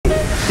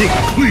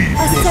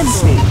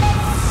Assemble.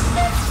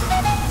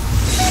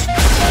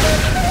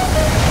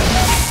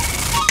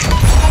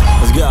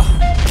 Let's go.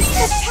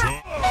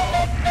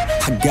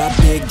 I got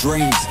big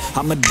dreams,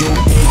 I'ma do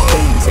big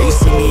things. You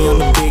see me on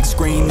the big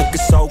screen, looking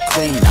so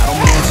clean. I don't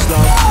move slow, I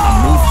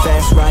move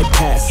fast, right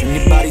past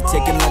anybody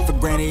taking life for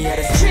granted. Yeah,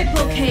 that's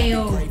Triple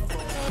KO.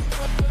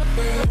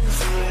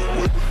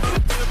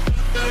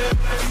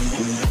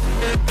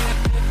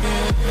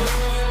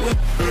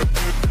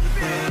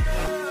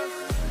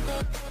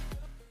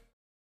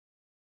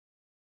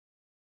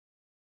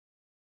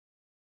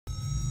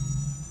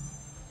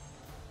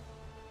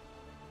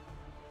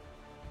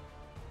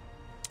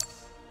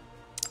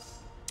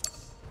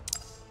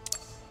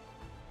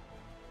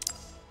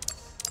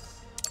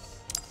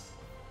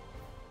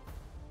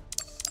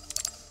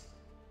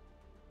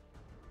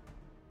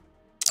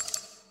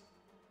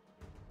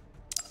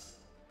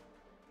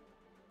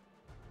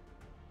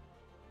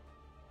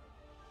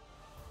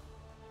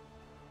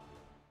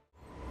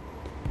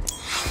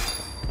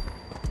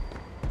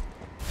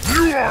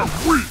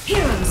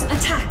 Heroes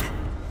attack!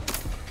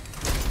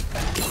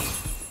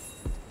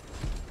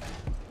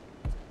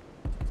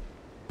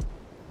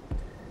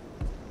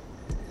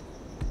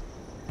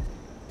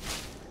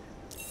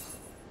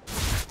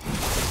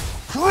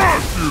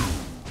 Crush you!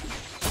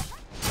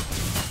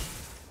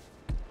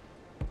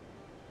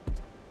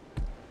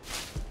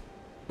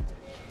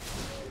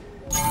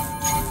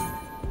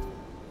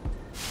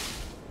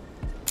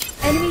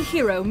 Enemy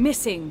hero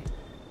missing.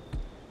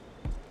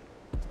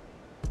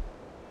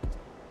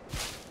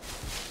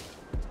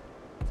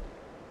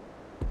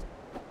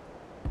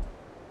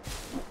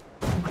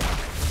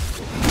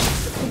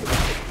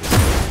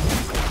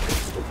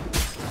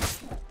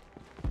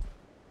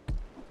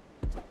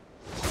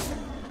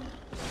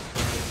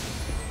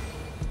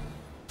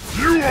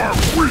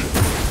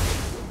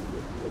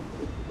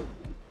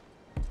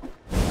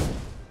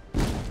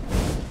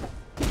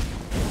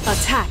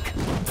 Attack!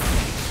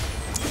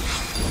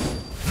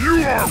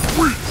 You are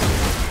weak!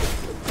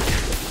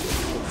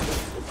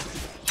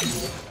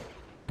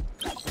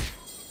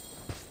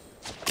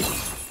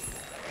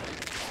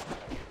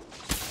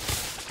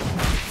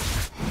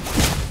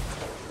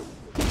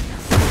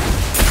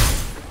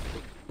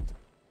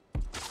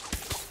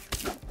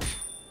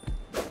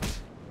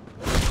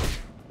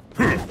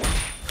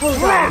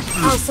 Hold on,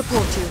 I'll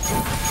support you.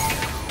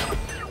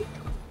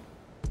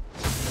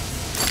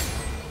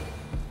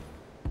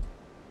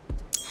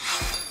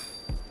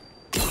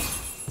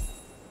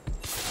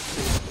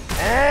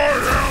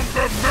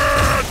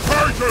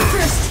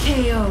 First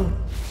KO.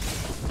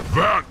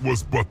 That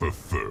was but the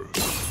first.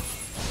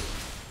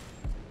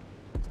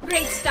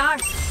 Great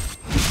start.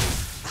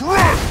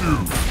 Crush you!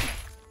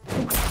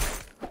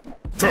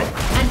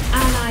 An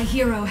ally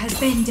hero has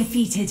been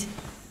defeated.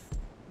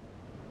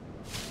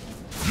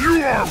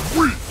 You are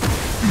weak!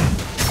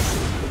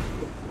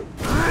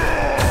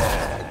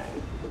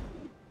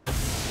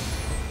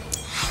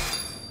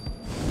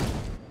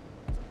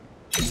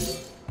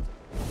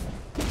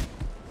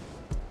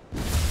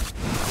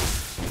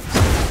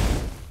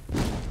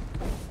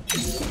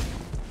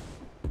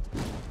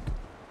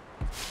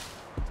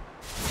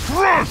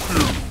 Crush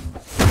you!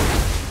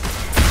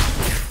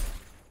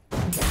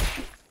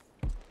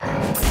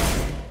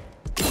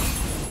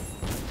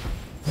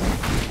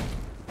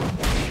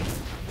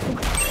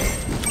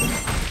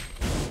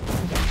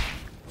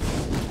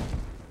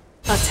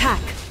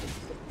 Attack!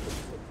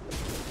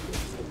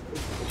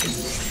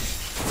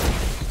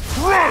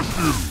 Crush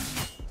you!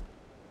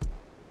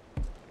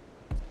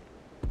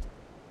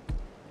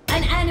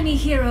 An enemy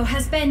hero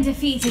has been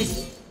defeated.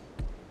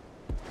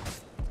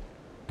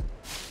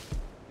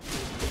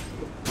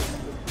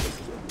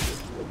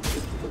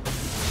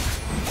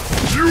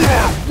 You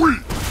are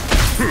weak!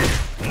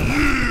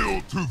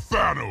 Yield to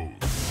Thanos!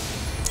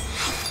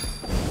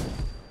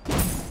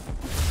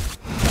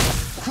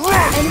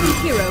 Enemy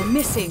hero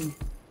missing.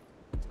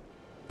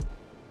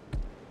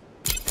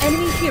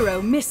 Enemy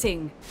hero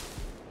missing.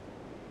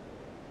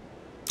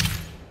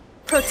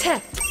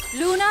 Protect.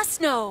 Luna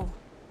Snow.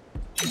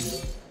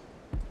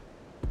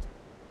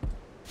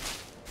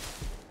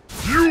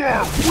 You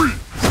are weak!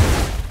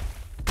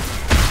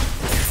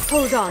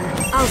 Hold on,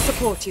 I'll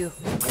support you.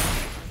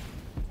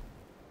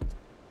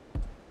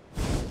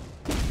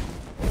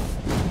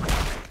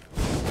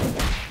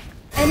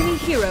 Enemy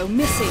hero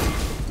missing.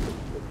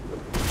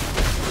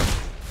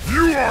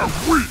 You are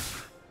weak!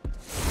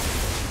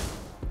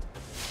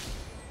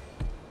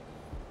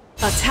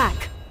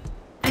 Attack.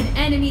 An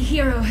enemy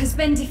hero has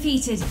been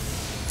defeated.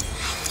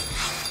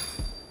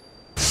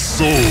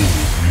 Souls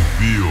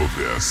reveal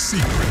their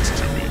secrets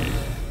to me.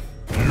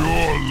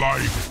 Your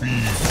life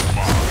feeds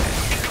mine.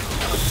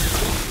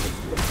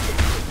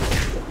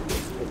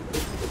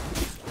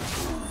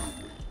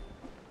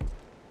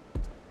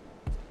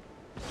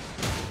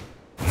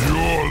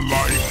 Your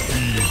life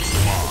feeds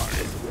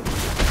mine.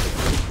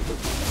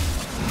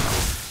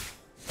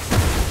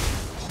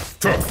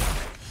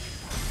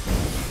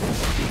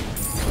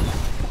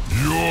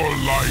 Your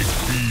life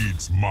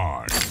feeds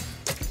mine.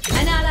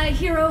 An ally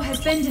hero has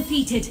been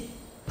defeated.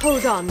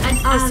 Hold on, An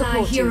I'll ally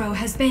support hero you.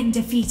 has been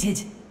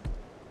defeated.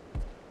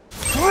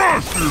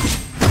 Crush you!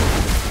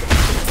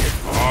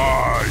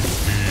 I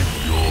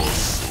take your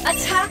soul.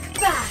 Attack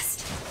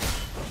fast!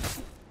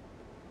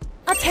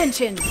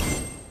 Attention!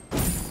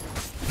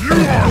 You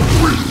are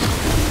weak!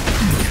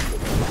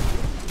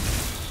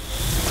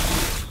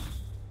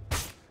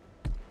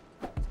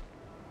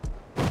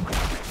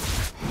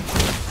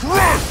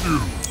 Crush you!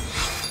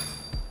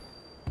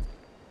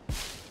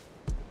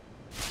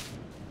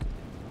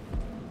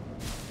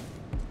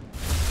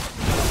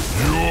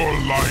 Your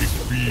life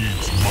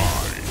feeds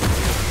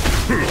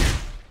mine.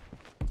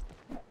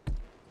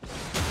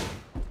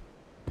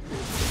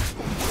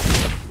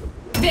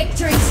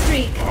 Victory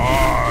streak!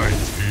 I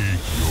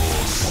take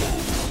your soul.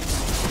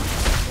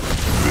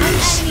 An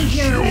This enemy is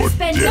hero your has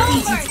been death.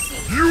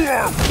 defeated. You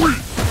are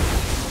weak!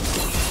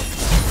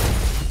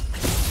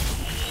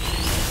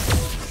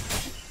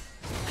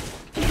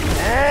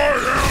 I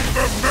am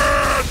the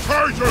Mad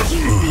Titan!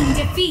 You've been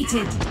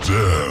defeated.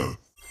 Death.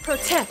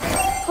 Protect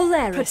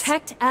Polaris.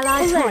 Protect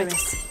allied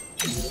Polaris.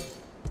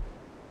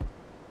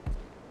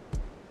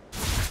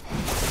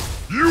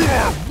 You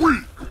are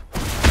weak!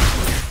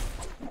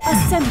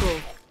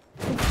 Assemble.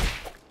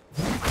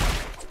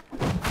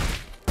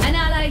 An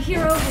ally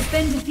hero has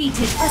been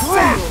defeated.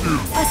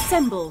 Assemble.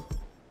 Assemble.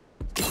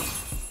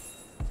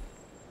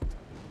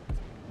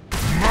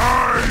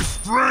 My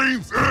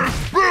strength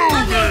is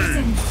building!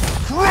 Amazing!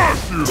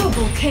 Crush you!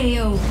 Double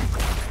KO.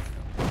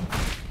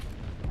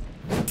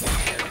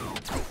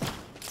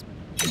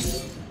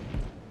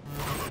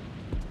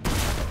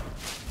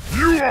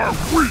 You are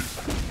weak!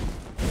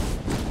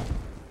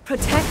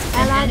 Protect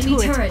An allied enemy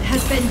turret. turret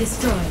has been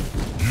destroyed.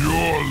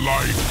 Your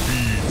life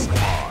feeds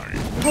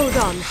mine. Hold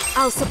on,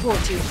 I'll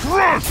support you.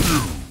 Crush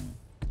you!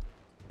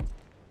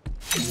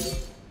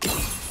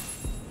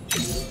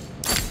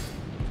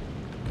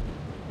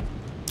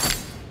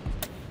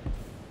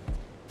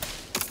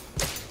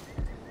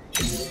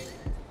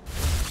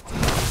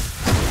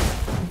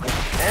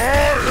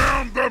 I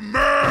am the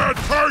Mad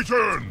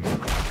Titan!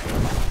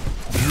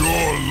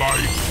 Your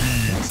life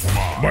feeds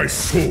mine. My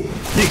soul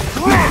will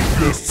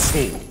crush your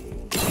soul.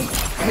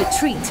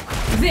 Retreat.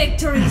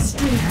 Victory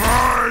streak!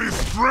 My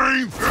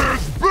strength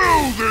is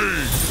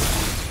building!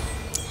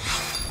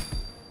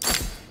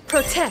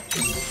 Protect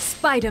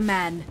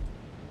Spider-Man.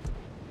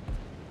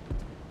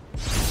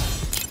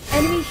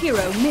 Enemy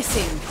hero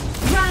missing.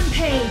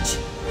 Rampage!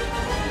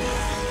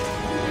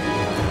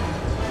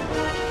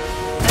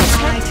 An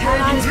ally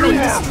turret has You been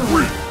are destroyed.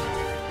 weak!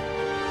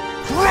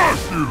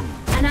 Crush you!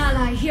 An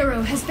ally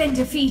hero has been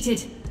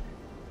defeated.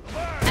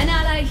 An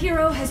ally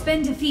hero has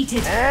been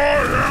defeated.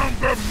 I am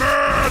the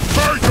Mad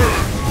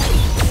Titan!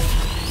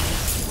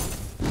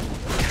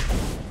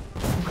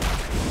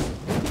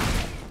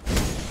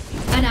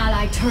 An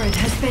ally turret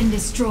has been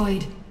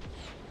destroyed.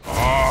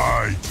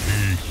 I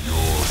take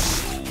your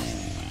soul.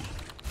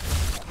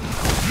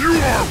 You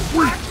are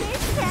weak!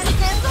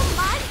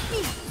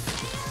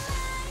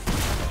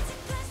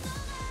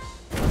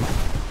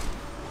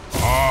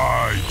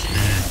 I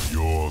take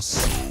your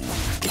soul.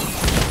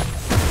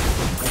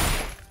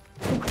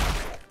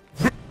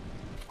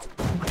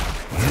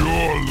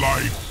 Your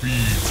life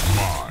feeds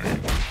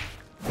mine.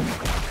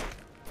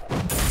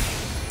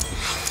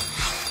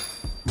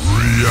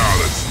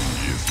 Reality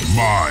is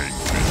mine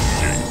to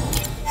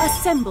shape.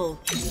 Assemble.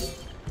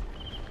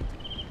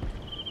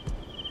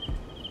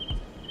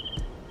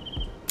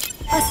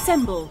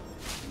 Assemble.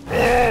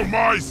 All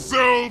my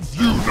selves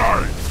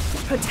unite!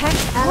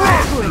 Protect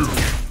allied Crush you!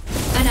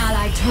 turret. An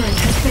ally turret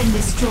has been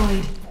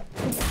destroyed.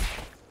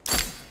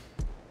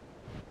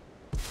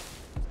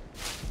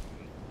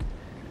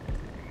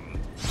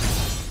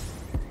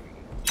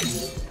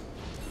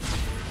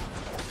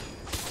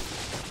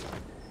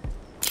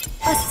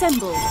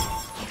 Assemble.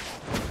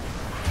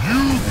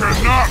 You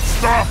cannot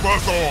stop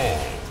us all!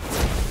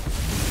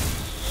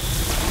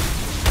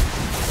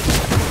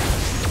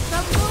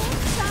 The moon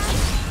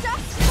shines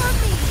just for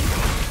me.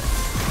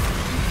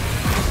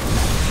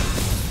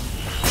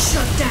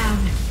 Shut down.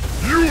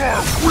 You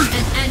are weak!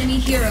 An enemy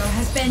hero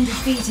has been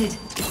defeated.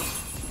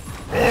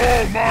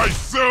 All my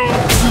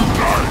selves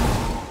unite!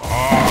 I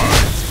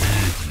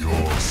take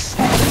your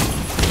soul.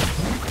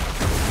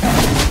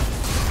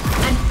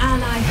 An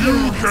ally hero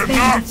You has been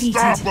cannot defeated.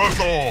 stop us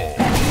all!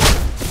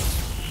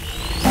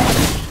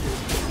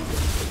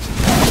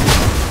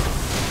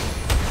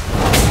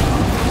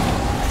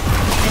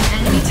 An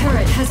enemy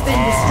turret has been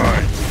I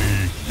destroyed.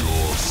 take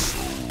your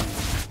soul.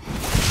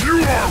 You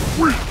are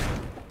weak!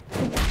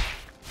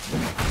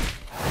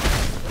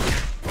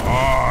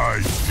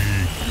 I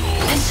take your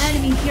An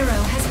enemy hero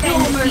has been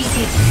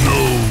defeated. no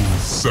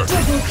second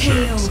Double KO.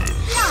 chances.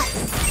 Nice.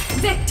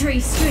 Victory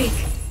streak.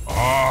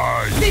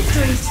 I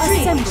Victory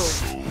streak. Assemble.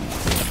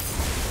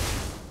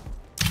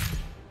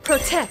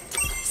 Protect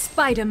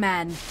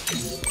Spider-Man.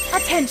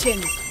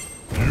 Attention.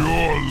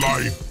 Your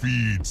life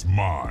feeds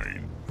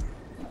mine.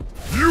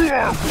 You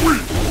are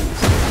weak!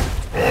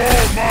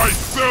 All my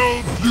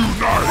selves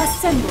unite!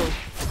 Assemble.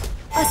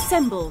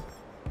 Assemble.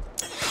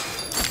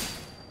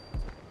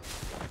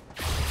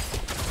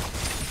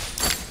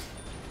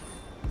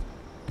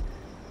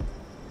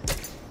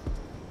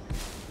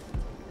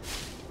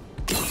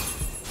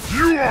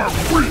 are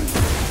weak!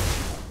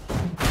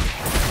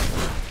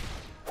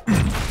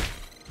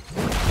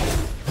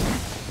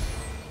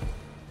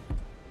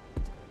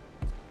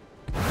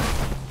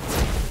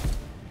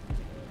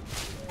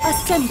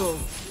 Assemble.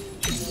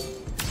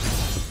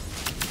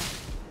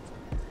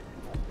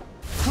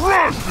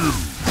 Crush you!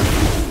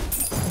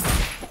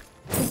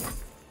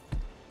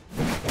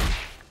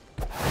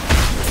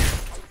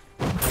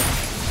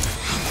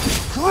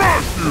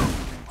 Crush you!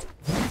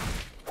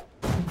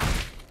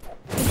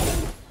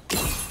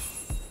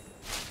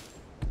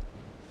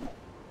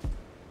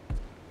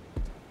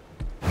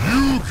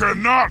 You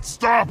cannot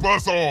stop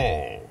us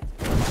all!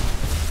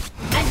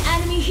 An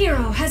enemy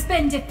hero has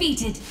been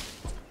defeated.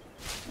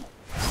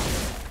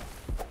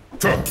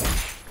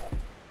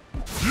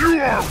 You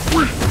are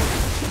weak!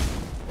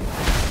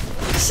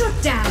 Shut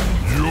down.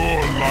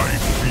 Your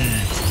life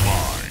feeds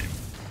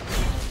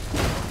mine.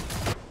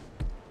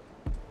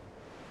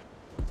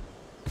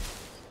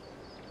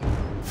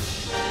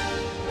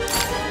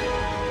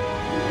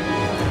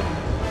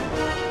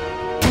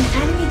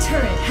 An enemy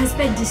turret has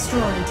been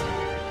destroyed.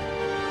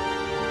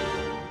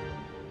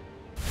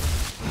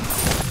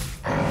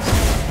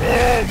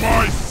 All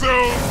my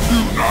cells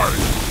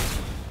unite!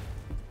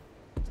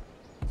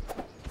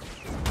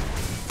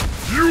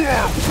 You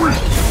are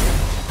weak!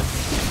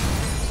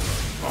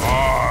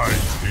 I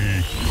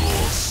take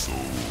your soul.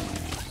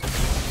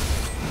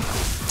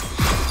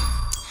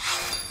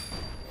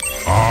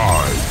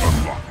 I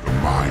unlock the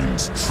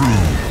mind's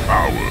true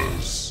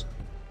powers.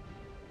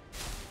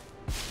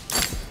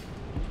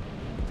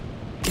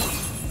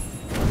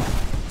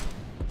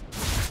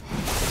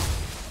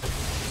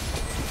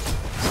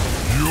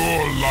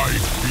 Your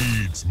life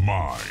feeds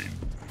mine.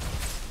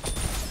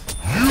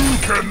 You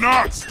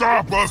cannot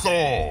stop us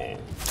all!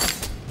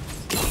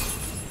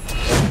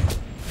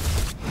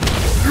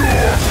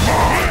 You're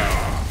mine!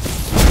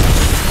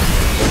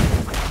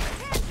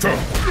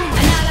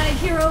 An allied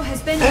hero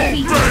has been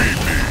defeated. Obey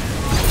me!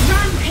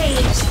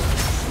 Rampage.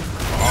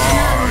 An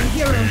allied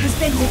hero has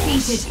been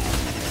defeated.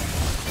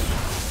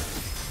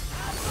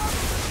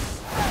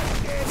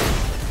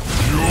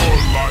 Your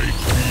life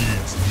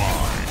feeds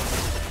mine.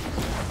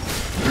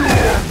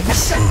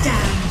 Shut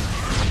down.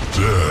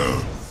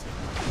 Death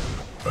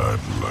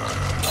at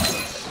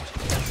last.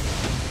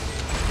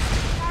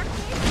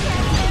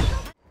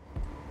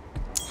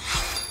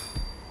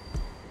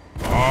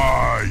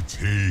 I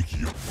take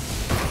you.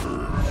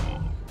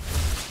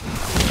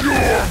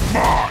 You're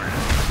mine.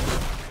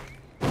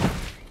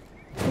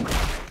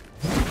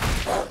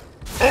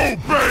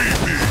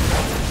 Obey me.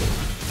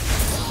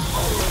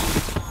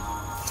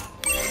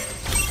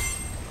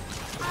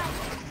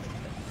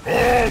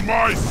 All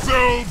my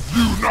cells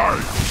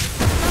unite.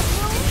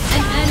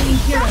 An enemy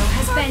hero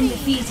has been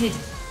defeated.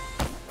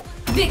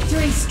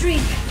 Victory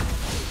streak.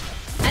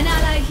 An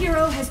allied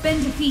hero has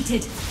been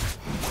defeated.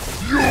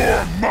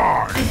 You're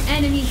mine. An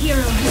enemy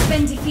hero has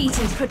been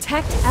defeated.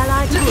 Protect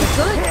allied Looking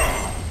turret.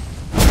 good.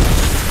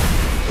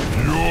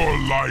 Your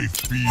life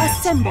feeds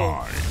Assemble.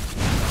 mine.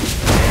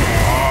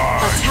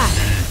 Attack.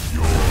 Take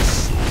your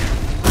soul.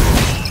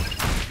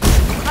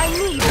 I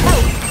need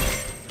help.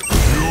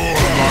 Your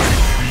life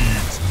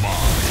feeds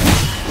mine.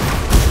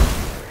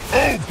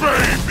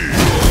 Obey me.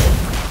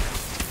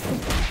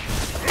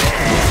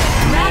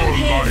 Your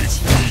life Rampage.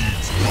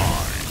 feeds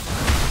mine.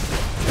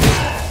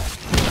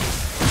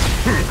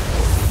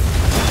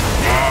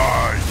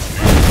 I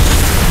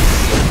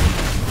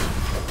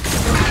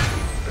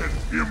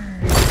take an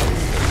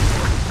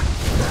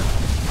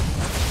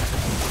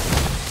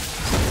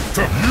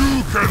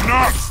You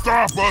cannot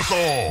stop us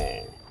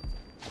all!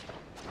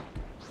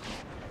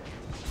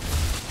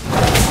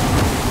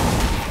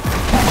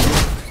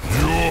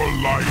 Your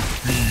life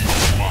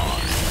feeds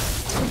mine.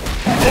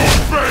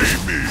 Obey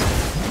me!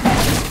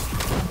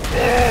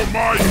 All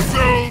my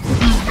cells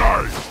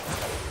unite!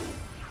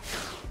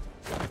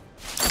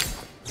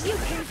 You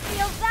can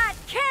feel that,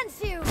 can't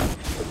you?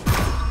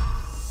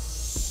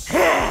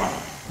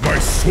 My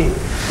sword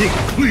will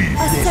cleave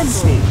your Assemble.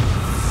 soul.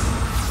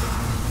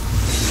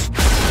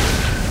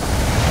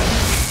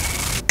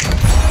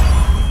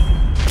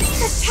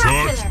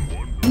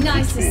 Spectacular!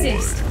 Nice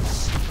assist.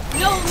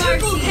 No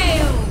mercy.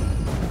 KO.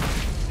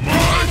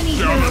 An enemy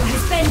hero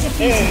has been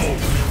defeated.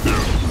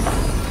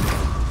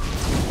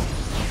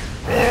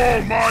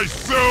 All my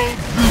cells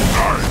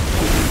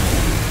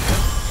unite!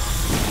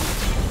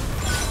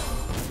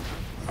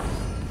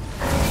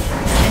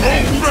 An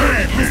enemy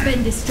turret has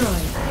been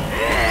destroyed.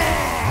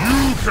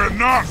 You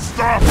cannot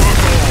stop us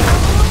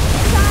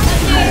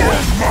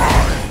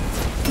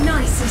all!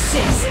 Nice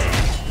assist.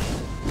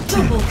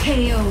 Double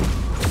KO.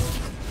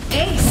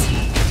 Ace.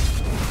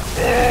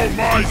 All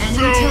my Enemy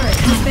cells turret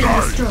has been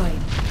unite! destroyed.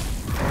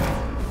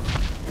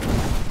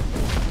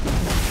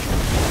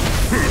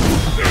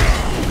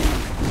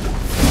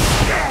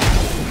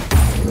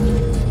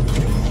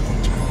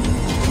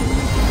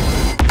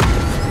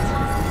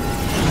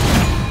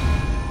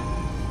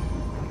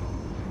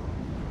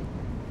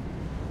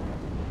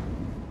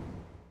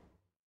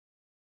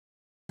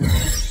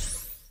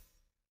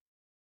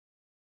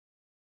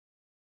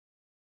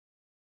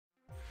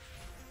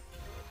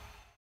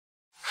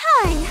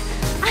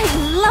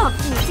 Stop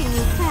using